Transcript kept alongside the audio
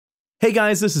Hey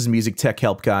guys, this is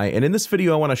MusicTechHelpGuy, and in this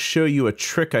video I want to show you a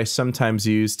trick I sometimes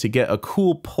use to get a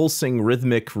cool pulsing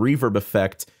rhythmic reverb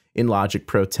effect in Logic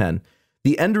Pro 10.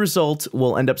 The end result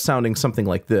will end up sounding something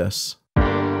like this.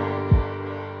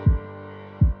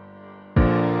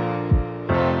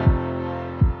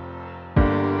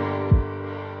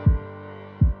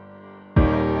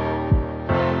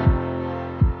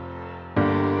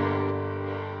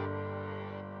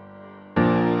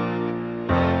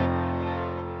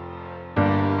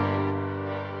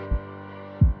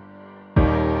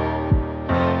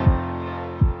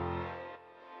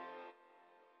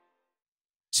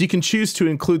 So you can choose to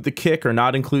include the kick or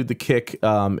not include the kick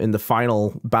in the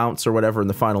final bounce or whatever, in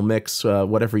the final mix,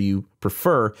 whatever you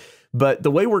prefer. But the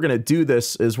way we're going to do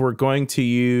this is we're going to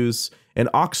use an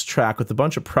aux track with a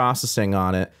bunch of processing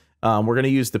on it. We're going to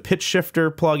use the pitch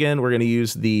shifter plugin. We're going to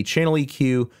use the channel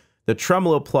EQ, the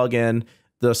tremolo plugin,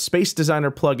 the space designer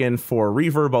plugin for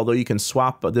reverb, although you can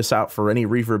swap this out for any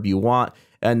reverb you want,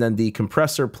 and then the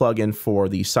compressor plugin for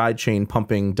the sidechain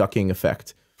pumping ducking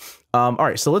effect. All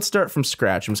right, so let's start from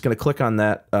scratch. I'm just going to click on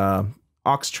that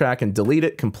aux track and delete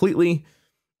it completely.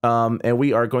 And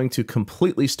we are going to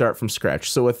completely start from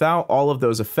scratch. So without all of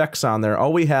those effects on there,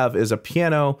 all we have is a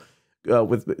piano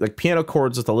with like piano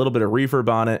chords with a little bit of reverb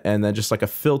on it, and then just like a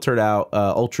filtered out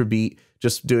ultra beat,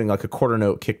 just doing like a quarter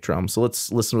note kick drum. So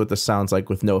let's listen to what this sounds like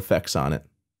with no effects on it.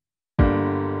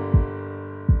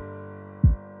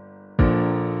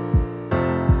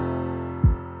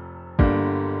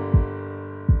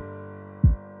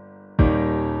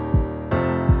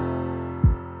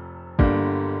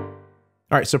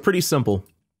 All right, so pretty simple.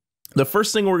 The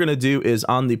first thing we're going to do is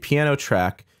on the piano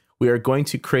track, we are going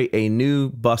to create a new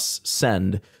bus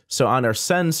send. So on our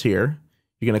sends here,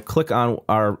 you're going to click on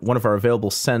one of our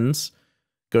available sends,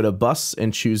 go to bus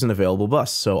and choose an available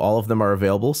bus. So all of them are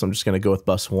available, so I'm just going to go with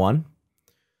bus 1.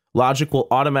 Logic will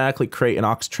automatically create an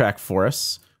aux track for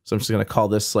us. So I'm just going to call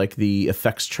this like the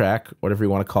effects track, whatever you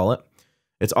want to call it.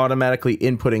 It's automatically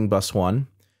inputting bus 1.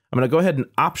 I'm going to go ahead and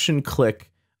option click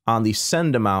on the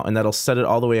send amount, and that'll set it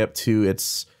all the way up to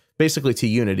basically to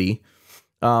unity.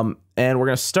 And we're going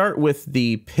to start with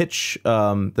the pitch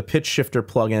shifter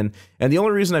plugin. And the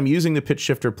only reason I'm using the pitch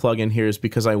shifter plugin here is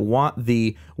because I want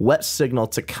the wet signal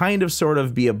to kind of sort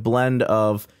of be a blend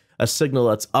of a signal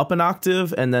that's up an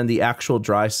octave and then the actual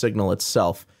dry signal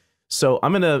itself. So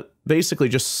I'm going to basically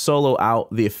just solo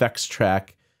out the effects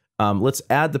track. Let's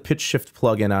add the pitch shift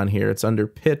plugin on here. It's under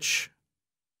pitch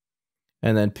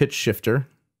and then pitch shifter.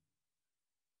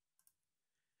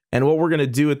 And what we're going to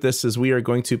do with this is we are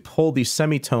going to pull the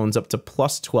semitones up to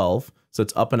 +12, so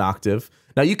it's up an octave.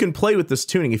 Now you can play with this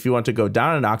tuning. If you want to go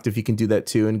down an octave, you can do that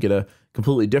too and get a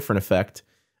completely different effect.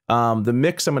 The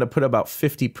mix I'm going to put about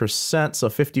 50%, so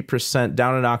 50%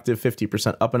 down an octave,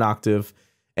 50% up an octave.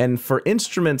 And for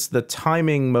instruments, the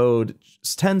timing mode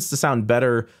tends to sound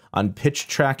better on pitch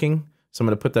tracking. So I'm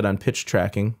going to put that on pitch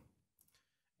tracking.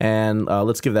 And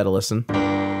let's give that a listen.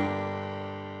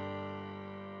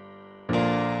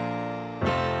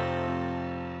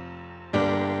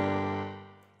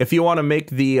 If you want to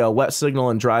make the wet signal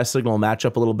and dry signal match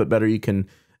up a little bit better, you can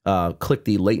click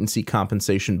the latency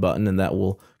compensation button, and that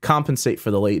will compensate for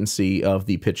the latency of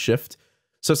the pitch shift.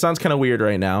 So it sounds kind of weird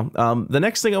right now. The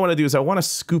next thing I want to do is I want to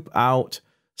scoop out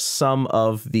some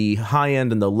of the high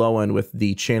end and the low end with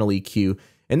the channel EQ.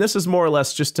 And this is more or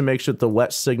less just to make sure that the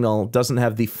wet signal doesn't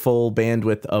have the full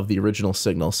bandwidth of the original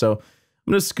signal. So I'm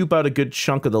going to scoop out a good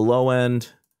chunk of the low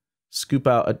end, scoop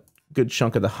out a good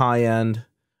chunk of the high end.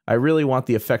 I really want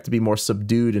the effect to be more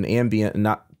subdued and ambient and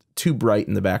not too bright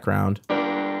in the background. All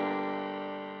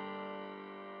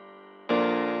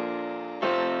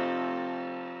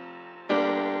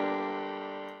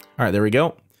right, there we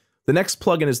go. The next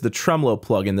plugin is the Tremolo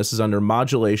plugin. This is under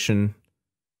Modulation,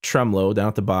 Tremolo, down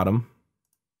at the bottom.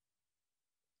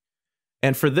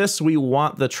 And for this, we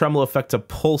want the tremolo effect to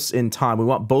pulse in time. We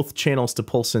want both channels to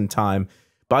pulse in time.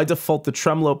 By default, the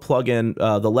Tremolo plugin,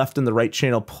 the left and the right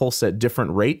channel pulse at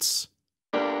different rates.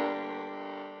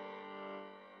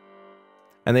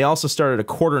 And they also start at a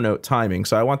quarter note timing.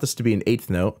 So I want this to be an 1/8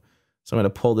 note. So I'm going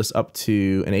to pull this up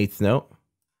to an 1/8 note.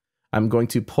 I'm going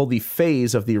to pull the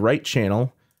phase of the right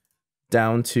channel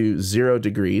down to 0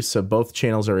 degrees. So both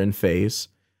channels are in phase.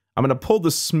 I'm going to pull the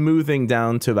smoothing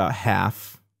down to about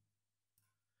half.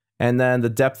 And then the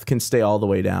depth can stay all the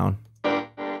way down.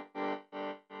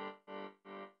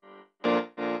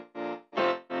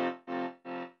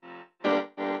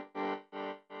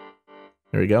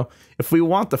 There we go. If we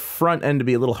want the front end to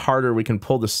be a little harder, we can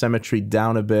pull the symmetry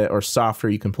down a bit, or softer,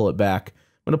 you can pull it back.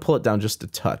 I'm going to pull it down just a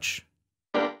touch.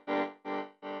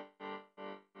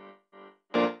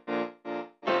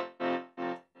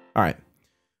 All right.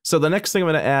 So the next thing I'm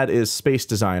going to add is Space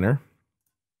Designer.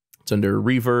 It's under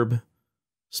Reverb,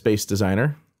 Space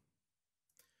Designer.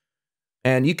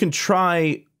 And you can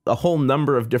try a whole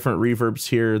number of different reverbs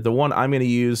here. The one I'm going to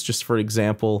use, just for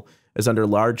example, is under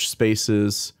Large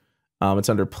Spaces. It's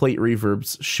under Plate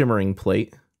Reverb's Shimmering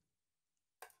Plate.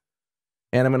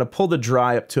 And I'm going to pull the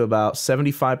dry up to about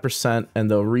 75% and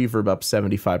the reverb up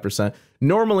 75%.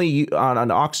 Normally, on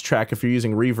an aux track, if you're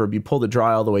using reverb, you pull the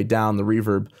dry all the way down, the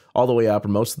reverb all the way up, or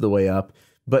most of the way up.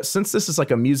 But since this is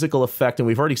like a musical effect, and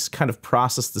we've already kind of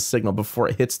processed the signal before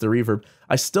it hits the reverb,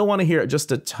 I still want to hear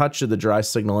just a touch of the dry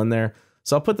signal in there.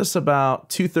 So I'll put this about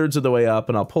 2/3 of the way up,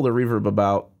 and I'll pull the reverb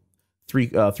about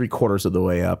 3/4 of the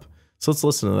way up. So let's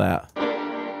listen to that.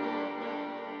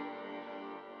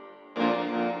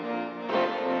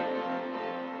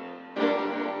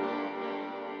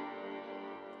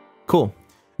 Cool.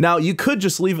 Now you could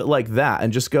just leave it like that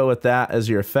and just go with that as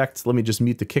your effect. Let me just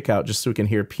mute the kick out just so we can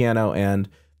hear piano and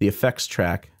the effects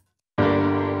track.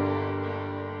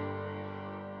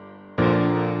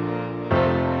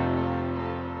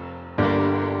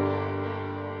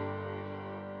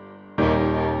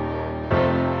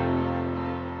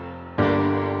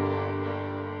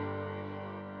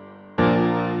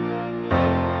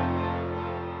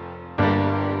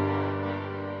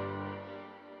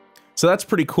 So that's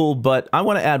pretty cool, but I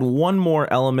want to add one more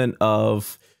element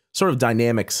of sort of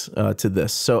dynamics to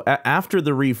this. So after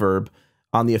the reverb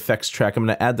on the effects track, I'm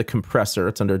going to add the compressor.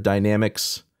 It's under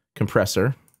Dynamics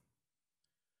Compressor.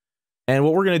 And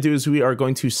what we're going to do is we are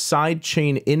going to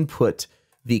sidechain input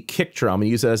the kick drum and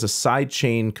use it as a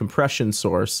sidechain compression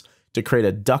source to create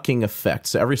a ducking effect.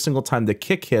 So every single time the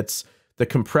kick hits, the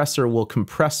compressor will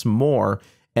compress more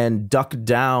and duck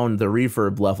down the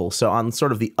reverb level. So on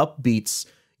sort of the upbeats,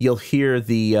 you'll hear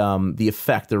the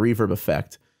effect, the reverb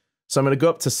effect. So I'm going to go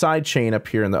up to sidechain up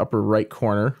here in the upper right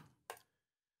corner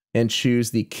and choose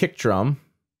the kick drum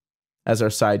as our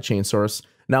sidechain source.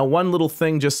 Now, one little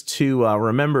thing just to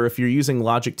remember, if you're using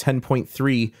Logic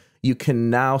 10.3, you can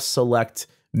now select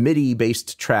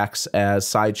MIDI-based tracks as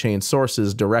sidechain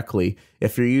sources directly.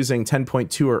 If you're using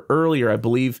 10.2 or earlier, I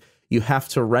believe you have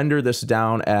to render this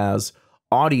down as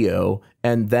audio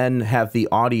and then have the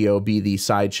audio be the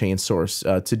sidechain source.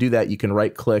 To do that, you can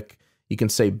right-click, you can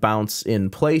say bounce in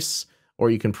place, or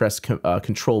you can press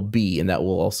Control B, and that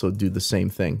will also do the same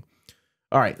thing.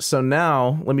 All right, so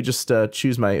now let me just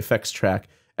choose my effects track.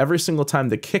 Every single time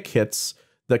the kick hits,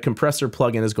 the compressor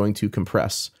plugin is going to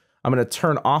compress. I'm going to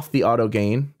turn off the auto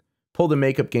gain, pull the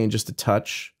makeup gain just a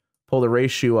touch, pull the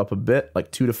ratio up a bit, like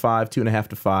 2 to 5, 2.5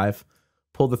 to 5,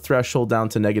 pull the threshold down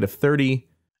to -30,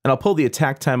 and I'll pull the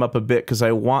attack time up a bit because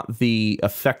I want the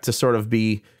effect to sort of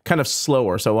be kind of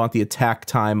slower. So I want the attack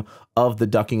time of the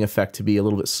ducking effect to be a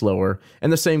little bit slower.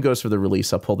 And the same goes for the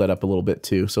release. I'll pull that up a little bit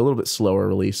too. So a little bit slower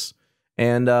release.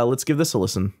 And let's give this a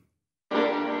listen.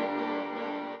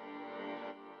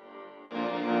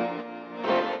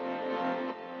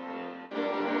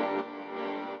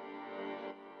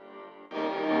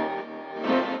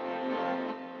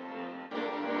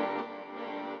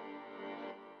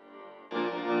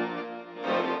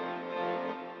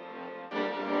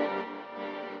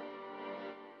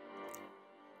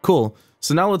 Cool.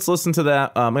 So now let's listen to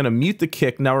that. I'm going to mute the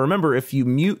kick. Now remember, if you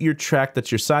mute your track that's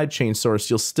your sidechain source,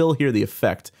 you'll still hear the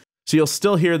effect. So you'll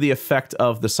still hear the effect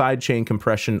of the sidechain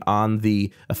compression on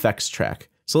the effects track.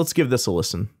 So let's give this a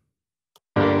listen.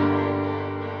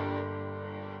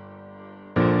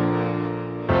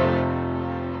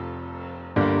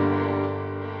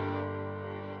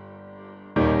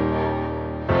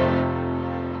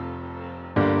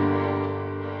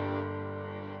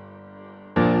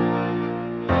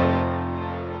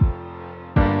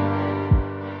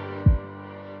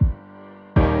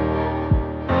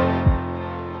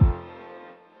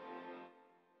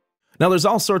 Now, there's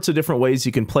all sorts of different ways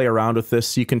you can play around with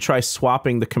this. You can try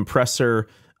swapping the compressor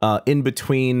in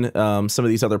between some of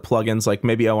these other plugins. Like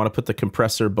maybe I want to put the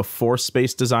compressor before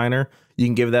Space Designer. You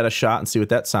can give that a shot and see what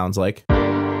that sounds like.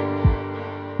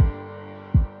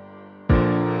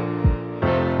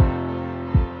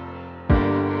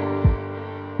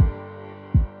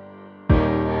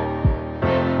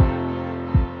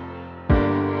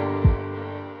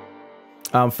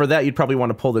 For that, you'd probably want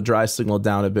to pull the dry signal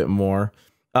down a bit more.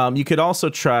 You could also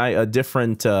try a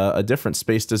different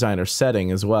Space Designer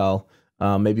setting as well.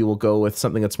 Maybe we'll go with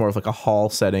something that's more of like a hall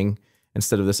setting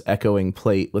instead of this echoing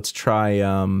plate. Let's try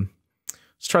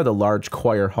the large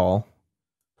choir hall.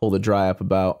 Pull the dry up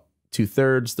about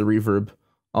 2/3, the reverb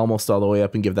almost all the way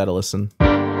up, and give that a listen.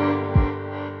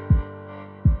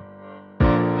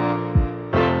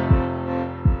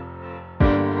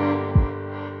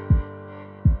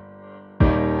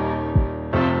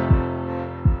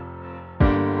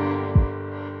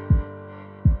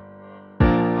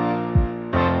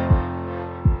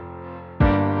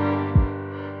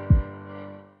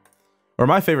 Or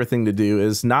my favorite thing to do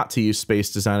is not to use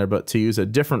Space Designer, but to use a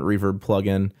different reverb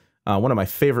plugin. One of my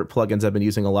favorite plugins I've been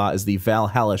using a lot is the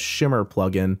Valhalla Shimmer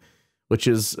plugin, which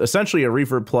is essentially a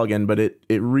reverb plugin, but it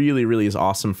really, really is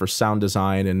awesome for sound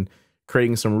design and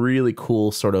creating some really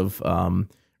cool sort of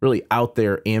really out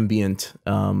there ambient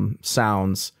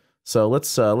sounds. So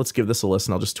let's give this a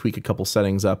listen. I'll just tweak a couple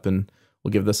settings up and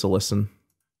we'll give this a listen.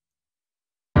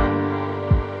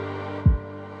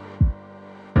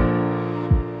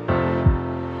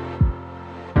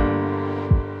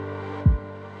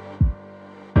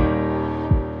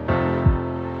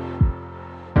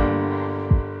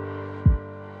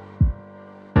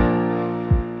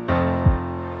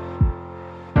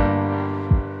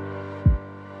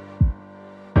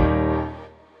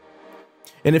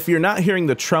 And if you're not hearing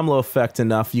the tremolo effect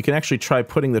enough, you can actually try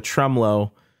putting the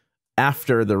tremolo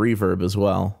after the reverb as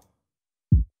well.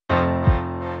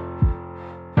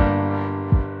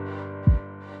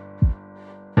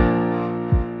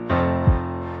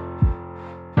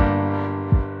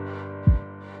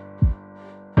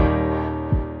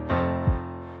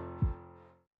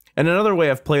 And another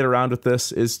way I've played around with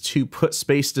this is to put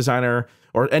Space Designer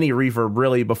or any reverb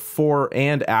really before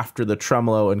and after the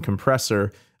tremolo and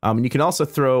compressor. And you can also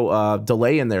throw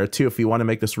delay in there too if you want to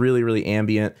make this really, really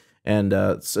ambient. And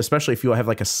especially if you have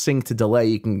like a synced delay,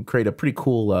 you can create a pretty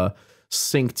cool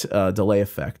synced delay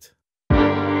effect.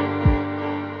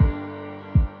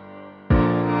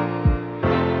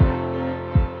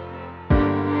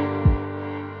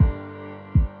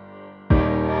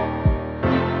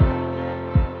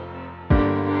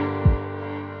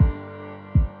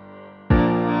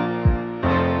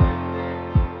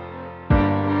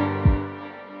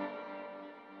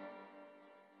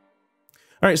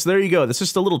 All right, so there you go. That's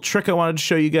just a little trick I wanted to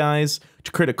show you guys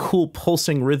to create a cool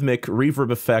pulsing rhythmic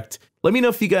reverb effect. Let me know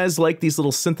if you guys like these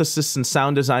little synthesis and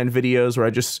sound design videos where I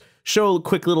just show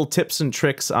quick little tips and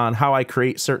tricks on how I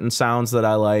create certain sounds that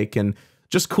I like and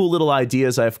just cool little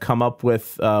ideas I've come up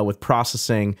with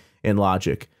processing in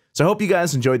Logic. So I hope you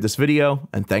guys enjoyed this video,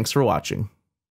 and thanks for watching.